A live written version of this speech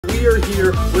We are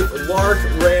here with Lark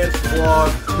Ranch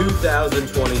Vlog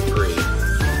 2023.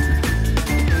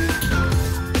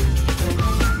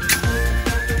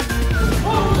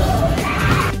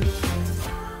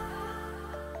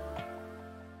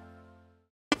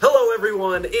 Hello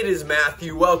everyone, it is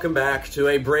Matthew. Welcome back to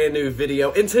a brand new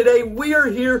video. And today we are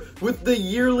here with the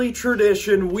yearly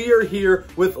tradition. We are here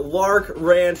with Lark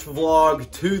Ranch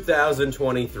Vlog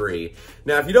 2023.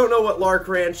 Now, if you don't know what Lark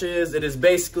Ranch is, it is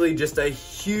basically just a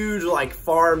huge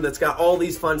farm that's got all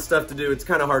these fun stuff to do. It's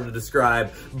kind of hard to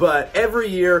describe, but every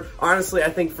year, honestly,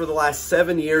 I think for the last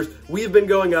 7 years, we've been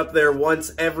going up there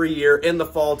once every year in the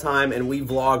fall time, and we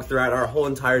vlog throughout our whole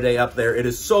entire day up there. It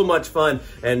is so much fun,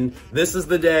 and this is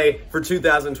the day for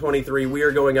 2023. We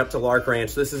are going up to Lark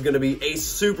Ranch. This is going to be a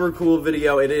super cool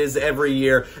video. It is every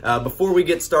year. Before we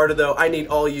get started though, I need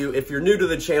all you, if you're new to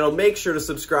the channel, make sure to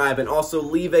subscribe and also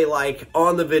leave a like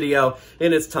on the video,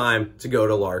 and it's time to go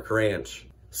to Lark Ranch.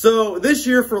 So this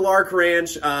year for Lark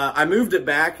Ranch, I moved it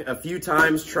back a few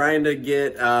times trying to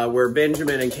get where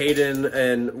Benjamin and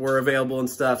Caden were available and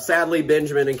stuff. Sadly,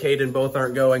 Benjamin and Caden both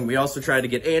aren't going. We also tried to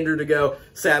get Andrew to go.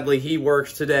 Sadly, he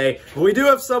worked today. But we do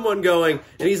have someone going,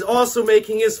 and he's also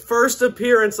making his first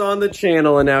appearance on the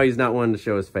channel, and now he's not wanting to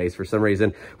show his face for some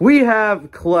reason. We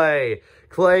have Clay.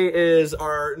 Clay is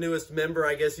our newest member,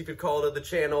 I guess you could call it, of the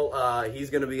channel. He's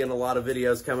going to be in a lot of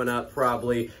videos coming up,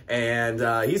 probably. And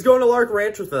he's going to Lark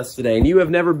Ranch with us today. And you have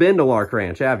never been to Lark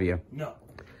Ranch, have you? No.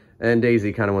 And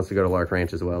Daisy kind of wants to go to Lark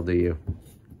Ranch as well, do you?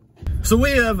 So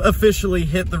we have officially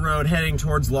hit the road heading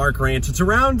towards Lark Ranch. It's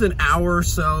around an hour or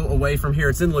so away from here.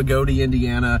 It's in Loogootee,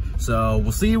 Indiana. So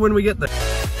we'll see you when we get there.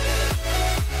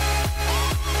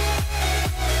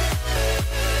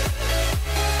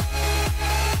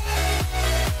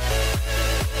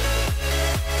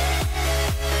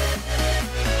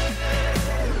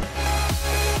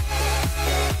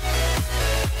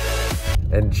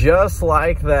 And just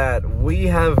like that, we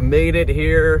have made it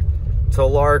here to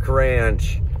Lark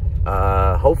Ranch.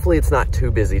 Hopefully it's not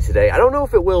too busy today. I don't know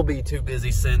if it will be too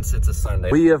busy since it's a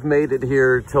Sunday. We have made it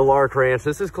here to Lark Ranch.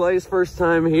 This is Clay's first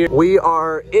time here. We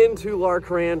are into Lark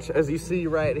Ranch, as you see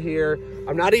right here.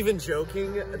 I'm not even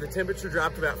joking. The temperature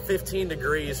dropped about 15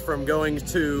 degrees from going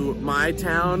to my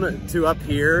town to up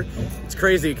here. It's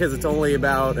crazy because it's only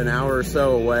about an hour or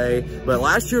so away. But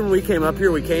last year when we came up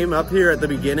here at the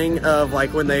beginning of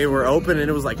when they were open, and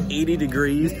it was 80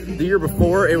 degrees. The year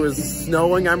before it was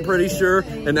snowing, I'm pretty sure.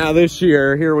 And now this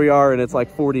year, here we are, and it's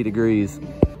 40 degrees.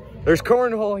 There's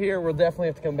cornhole here. We'll definitely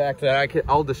have to come back to that.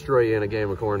 I'll destroy you in a game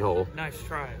of cornhole. Nice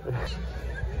try.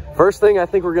 First thing I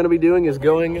think we're going to be doing is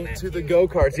going to the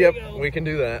go-karts. Yep, we can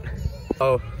do that.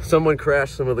 Oh, someone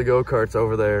crashed some of the go-karts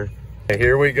over there. Okay,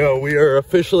 here we go. We are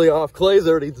officially off. Clay's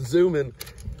already zooming.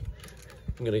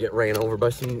 I'm going to get ran over by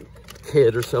some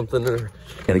kid or something. Or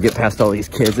got to get past all these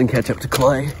kids and catch up to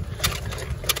Clay.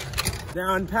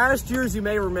 Now, in past years, you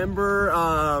may remember,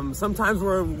 sometimes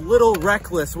we're a little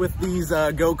reckless with these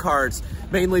go-karts.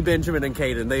 Mainly Benjamin and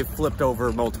Caden. They've flipped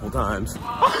over multiple times.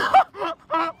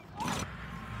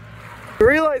 You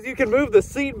realize you can move the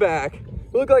seat back.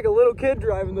 You look like a little kid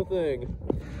driving the thing.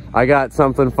 I got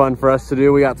something fun for us to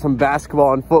do. We got some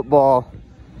basketball and football.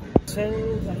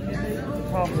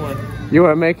 You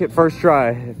want to make it first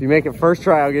try? If you make it first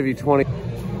try, I'll give you 20.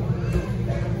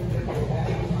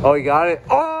 Oh, you got it?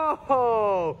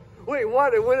 Oh! Wait,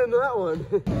 what? It went into that one.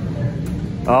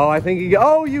 Oh, I think you got,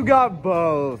 oh, you got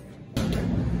both.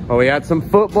 Oh, we got some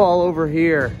football over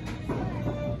here.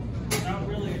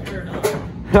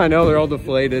 I know, they're all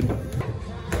deflated.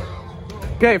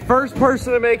 Okay, first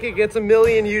person to make it gets $1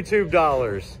 million YouTube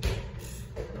dollars.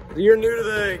 You're new to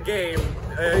the game.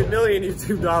 $1 million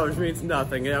YouTube dollars means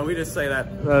nothing. Yeah, we just say that.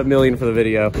 $1 million for the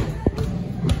video.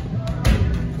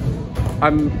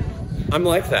 I'm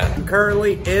like that. I'm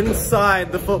currently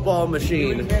inside the football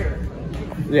machine.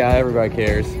 Yeah, everybody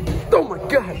cares. Oh my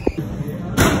God.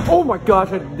 Oh my gosh,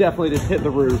 I definitely just hit the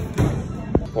roof.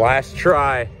 Last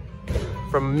try.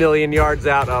 From 1 million yards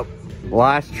out up.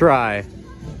 Last try.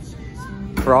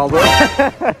 For all the...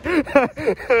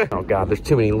 Oh God, there's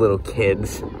too many little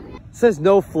kids. It says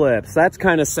no flips. That's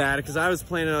kind of sad because I was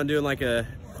planning on doing a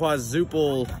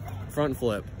quadruple front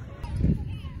flip.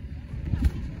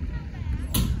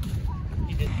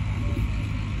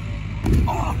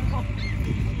 Oh.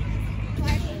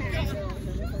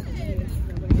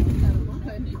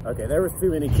 Okay, there was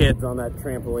too many kids on that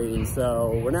trampoline,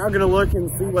 so we're now gonna look and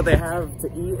see what they have to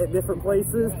eat at different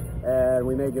places, and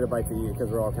we may get a bite to eat because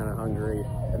we're all kind of hungry.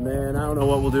 And then I don't know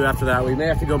what we'll do after that. We may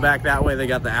have to go back that way. They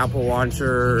got the apple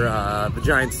launcher, the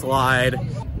giant slide.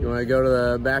 You want to go to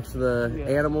the back to the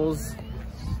animals?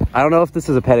 I don't know if this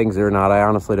is a petting zoo or not. I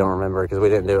honestly don't remember because we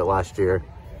didn't do it last year.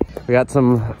 We got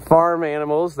some farm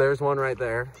animals. There's one right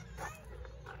there.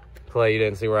 Clay, you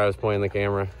didn't see where I was pointing the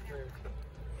camera.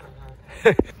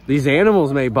 These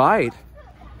animals may bite.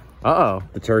 Uh-oh.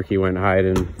 The turkey went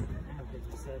hiding.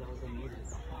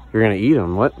 You're gonna eat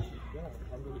them? What? Yeah,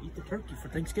 I'm gonna eat the turkey for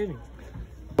Thanksgiving.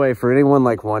 Wait, for anyone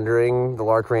like wondering, the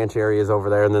Lark Ranch area is over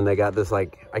there, and then they got this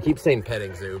like, I keep saying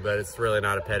petting zoo, but it's really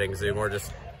not a petting zoo, more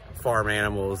just farm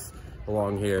animals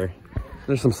along here.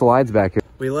 There's some slides back here.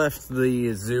 We left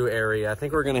the zoo area. I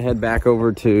think we're gonna head back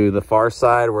over to the far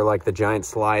side where like the giant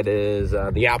slide is,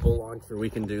 the apple launcher, we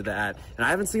can do that. And I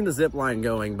haven't seen the zip line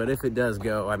going, but if it does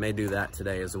go, I may do that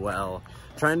today as well.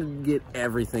 Trying to get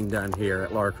everything done here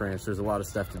at Lark Ranch. There's a lot of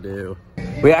stuff to do.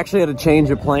 We actually had a change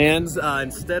of plans.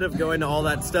 Instead of going to all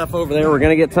that stuff over there, we're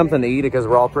gonna get something to eat because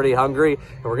we're all pretty hungry.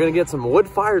 And we're gonna get some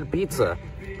wood-fired pizza.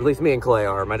 At least me and Clay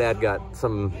are. My dad got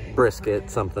some brisket,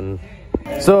 something.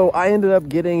 So I ended up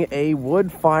getting a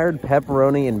wood-fired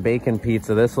pepperoni and bacon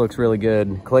pizza. This looks really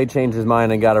good. Clay changed his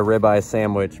mind and got a ribeye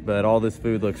sandwich, but all this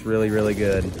food looks really, really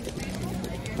good.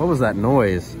 What was that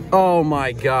noise? Oh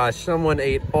my gosh, someone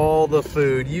ate all the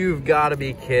food. You've got to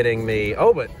be kidding me.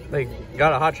 Oh, but they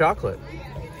got a hot chocolate.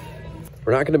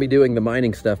 We're not going to be doing the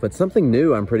mining stuff, but something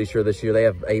new, I'm pretty sure this year, they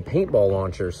have a paintball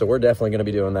launcher, so we're definitely going to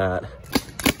be doing that.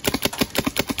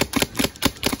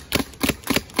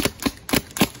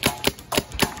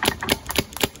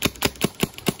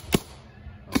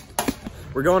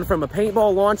 We're going from a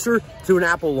paintball launcher to an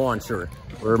apple launcher.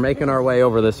 We're making our way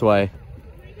over this way.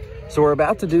 So we're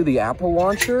about to do the apple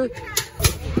launcher.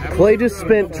 Clay just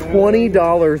spent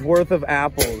 $20 worth of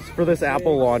apples for this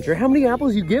apple launcher. How many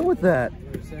apples you get with that?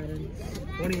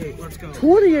 28, let's go.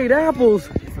 28 apples?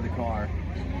 For the car.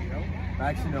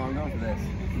 Actually, no, I'm going for this.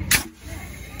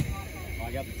 Oh,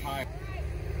 I got the tire.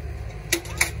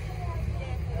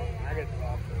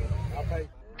 I'll pay.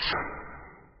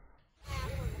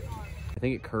 I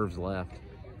think it curves left.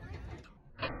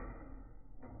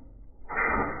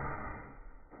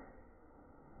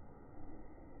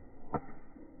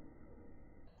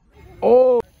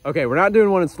 Oh! Okay, we're not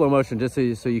doing one in slow motion, just so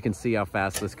you can see how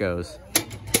fast this goes.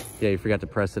 Yeah, you forgot to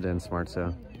press it in, smart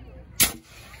so.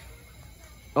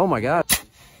 Oh my God.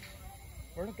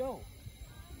 Where'd it go?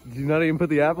 Did you not even put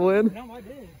the apple in? No, I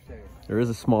did. There is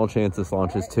a small chance this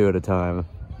launches 2 at a time.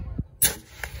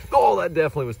 Oh, that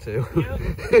definitely was 2.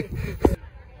 Yep.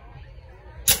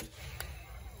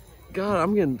 God,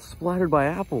 I'm getting splattered by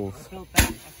apples. I felt that.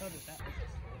 I felt it that.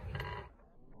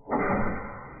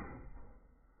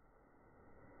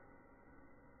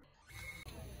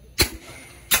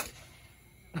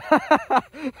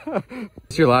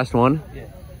 This your last one? Yeah.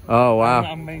 Oh, wow.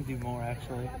 I may do more,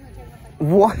 actually.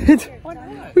 What? Why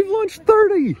not? We've launched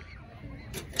 30.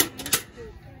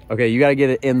 Okay, you got to get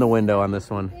it in the window on this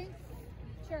one.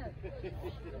 Sure.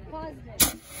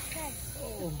 Positive.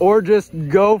 Or just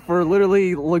go for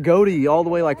literally Loogootee all the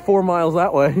way like 4 miles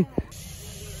that way.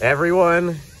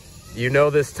 Everyone, you know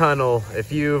this tunnel.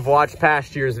 If you've watched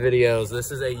past year's videos,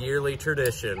 this is a yearly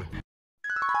tradition.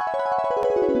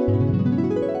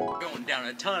 Going down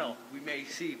a tunnel, we may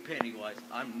see Pennywise.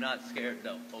 I'm not scared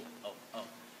though. Oh, oh, oh.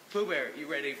 Pooh Bear, you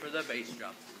ready for the bass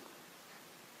drop?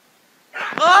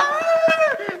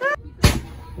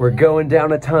 We're going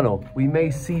down a tunnel. We may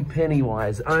see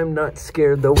Pennywise. I'm not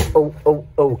scared though. Oh, oh,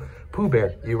 oh. Pooh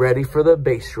Bear, you ready for the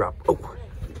bass drop? Oh,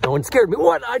 no one scared me.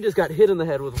 What? I just got hit in the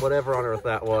head with whatever on earth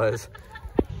that was.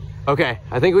 Okay,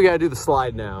 I think we gotta do the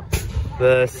slide now.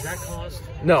 Does that cost?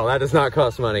 No, that does not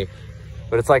cost money.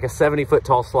 But it's like a 70-foot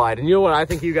tall slide. And you know what I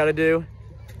think you gotta do?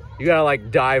 You gotta like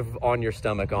dive on your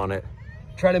stomach on it.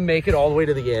 Try to make it all the way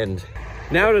to the end.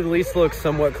 Now it at least looks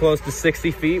somewhat close to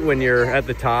 60 feet when you're at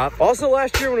the top. Also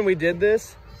last year when we did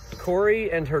this,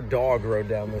 Cory and her dog rode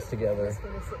down this together.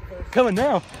 Coming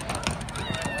now.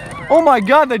 Oh my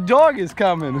God, the dog is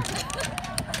coming.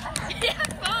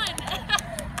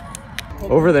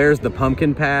 Over there's the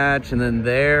pumpkin patch, and then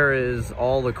there is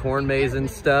all the corn maze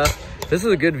and stuff. This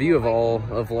is a good view of all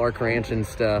of Lark Ranch and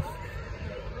stuff.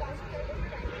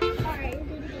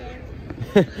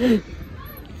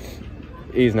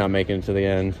 He's not making it to the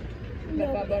end.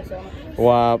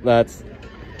 Wow, that's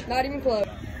Not even close.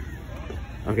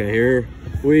 okay. Here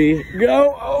we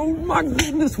go. Oh my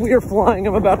goodness, we are flying.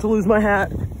 I'm about to lose my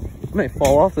hat. I may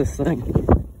fall off this thing.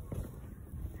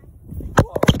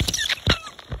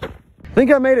 I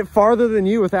think I made it farther than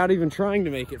you without even trying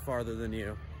to make it farther than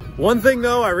you. One thing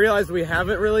though, I realized we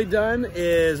haven't really done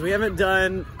is we haven't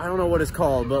done, I don't know what it's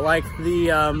called, but like the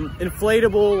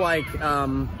inflatable, like,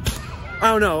 I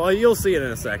don't know, you'll see it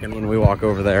in a second when we walk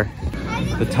over there.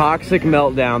 The Toxic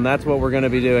Meltdown, that's what we're gonna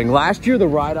be doing. Last year, the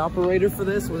ride operator for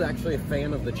this was actually a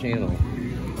fan of the channel.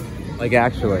 Like,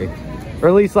 actually. Or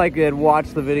at least, like, had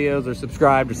watched the videos or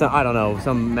subscribed or something. I don't know,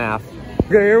 some math.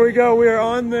 Okay, here we go. We are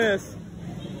on this.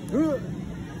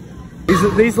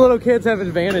 These little kids have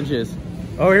advantages.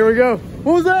 Oh, here we go.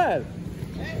 What was that?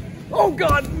 Oh,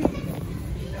 God.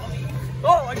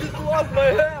 Oh, I just lost my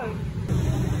head.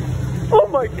 Oh,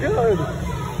 my God.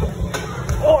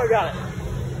 Oh, I got it.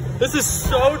 This is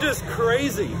so just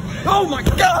crazy. Oh, my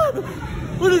God.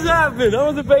 What has happened? I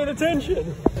wasn't paying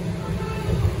attention.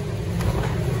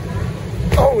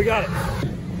 Oh, we got it.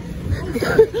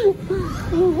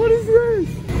 What is this?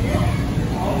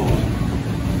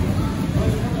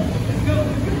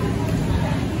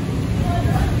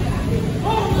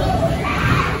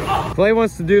 Clay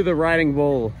wants to do the riding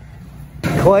bowl.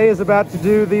 Clay is about to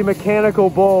do the mechanical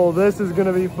bowl. This is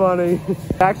gonna be funny.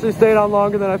 Actually stayed on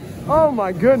longer than oh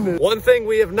my goodness. One thing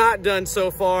we have not done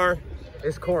so far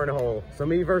is cornhole. So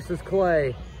me versus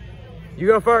Clay. You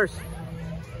go first.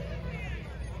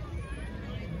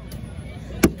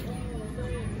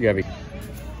 You gotta be.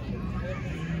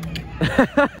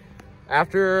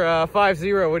 After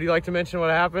 5-0, would you like to mention what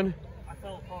happened? I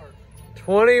fell apart.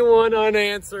 21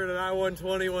 unanswered and I won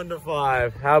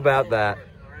 21-5. How about that?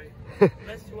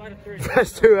 Best 2 out of 3.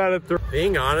 Best 2 out of 3.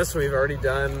 Being honest, we've already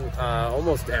done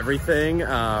almost everything.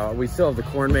 We still have the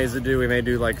corn maze to do. We may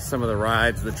do like some of the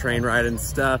rides, the train ride and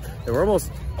stuff. And we're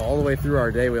almost all the way through our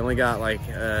day. We only got like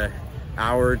an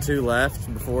hour or 2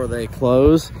 left before they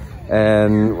close.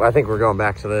 And I think we're going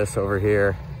back to this over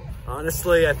here.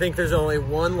 Honestly, I think there's only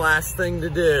one last thing to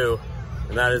do,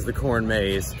 and that is the corn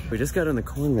maze. We just got in the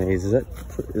corn maze. Is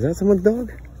that someone's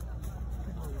dog?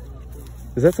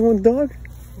 Is that someone's dog?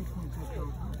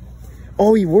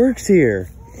 Oh, he works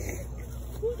here.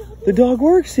 The dog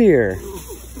works here.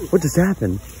 What just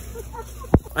happened?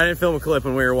 I didn't film a clip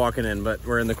when we were walking in, but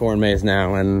we're in the corn maze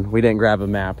now, and we didn't grab a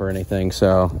map or anything,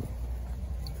 so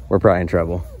we're probably in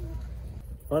trouble.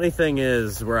 Funny thing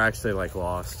is, we're actually like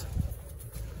lost.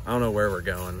 I don't know where we're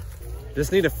going.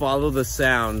 Just need to follow the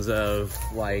sounds of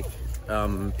like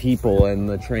people and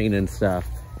the train and stuff.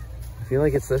 I feel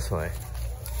like it's this way.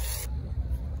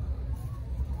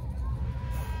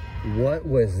 What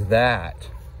was that?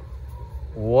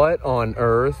 What on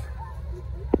earth?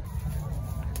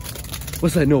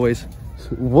 What's that noise?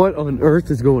 What on earth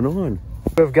is going on?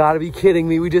 You've got to be kidding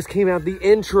me. We just came out the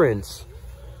entrance.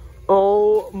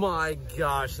 Oh my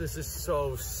gosh, this is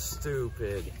so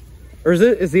stupid. Or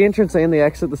is the entrance and the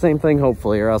exit the same thing?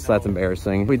 Hopefully, or else that's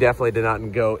embarrassing. We definitely did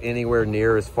not go anywhere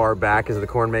near as far back as the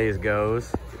corn maze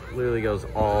goes. It literally goes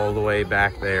all the way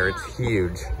back there. It's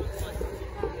huge.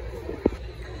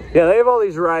 Yeah, they have all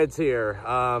these rides here.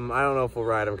 I don't know if we'll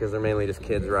ride them because they're mainly just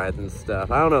kids rides and stuff.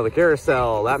 I don't know, the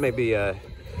carousel, that may be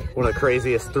one of the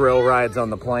craziest thrill rides on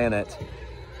the planet.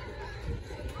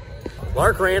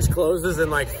 Lark Ranch closes in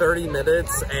like 30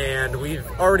 minutes and we've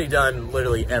already done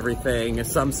literally everything,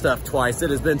 some stuff twice.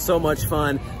 It has been so much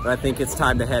fun, but I think it's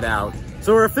time to head out.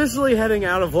 So we're officially heading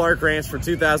out of Lark Ranch for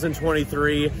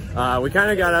 2023. We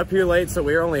kind of got up here late, so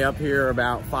we were only up here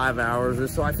about 5 hours or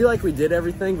so. I feel like we did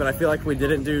everything, but I feel like we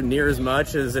didn't do near as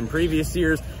much as in previous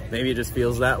years. Maybe it just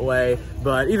feels that way.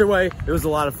 But either way, it was a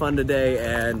lot of fun today,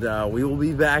 and we will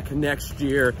be back next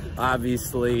year,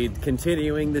 obviously,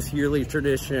 continuing this yearly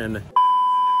tradition.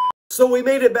 So we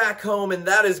made it back home, and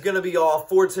that is going to be all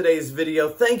for today's video.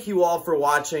 Thank you all for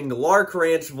watching the Lark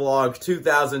Ranch Vlog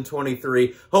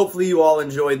 2023. Hopefully you all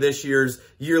enjoyed this year's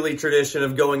yearly tradition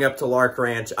of going up to Lark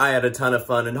Ranch. I had a ton of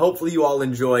fun, and hopefully you all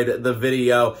enjoyed the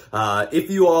video. If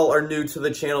you all are new to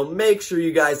the channel, make sure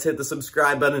you guys hit the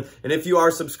subscribe button. And if you are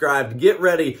subscribed, get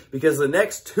ready, because the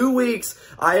next 2 weeks,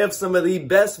 I have some of the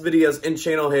best videos in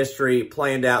channel history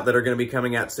planned out that are going to be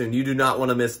coming out soon. You do not want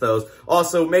to miss those.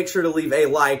 Also, make sure to leave a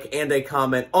like and a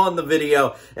comment on the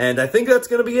video. And I think that's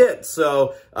going to be it.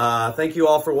 So, thank you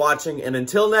all for watching. And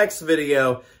until next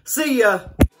video, see ya!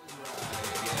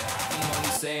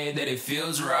 Saying that it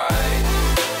feels right.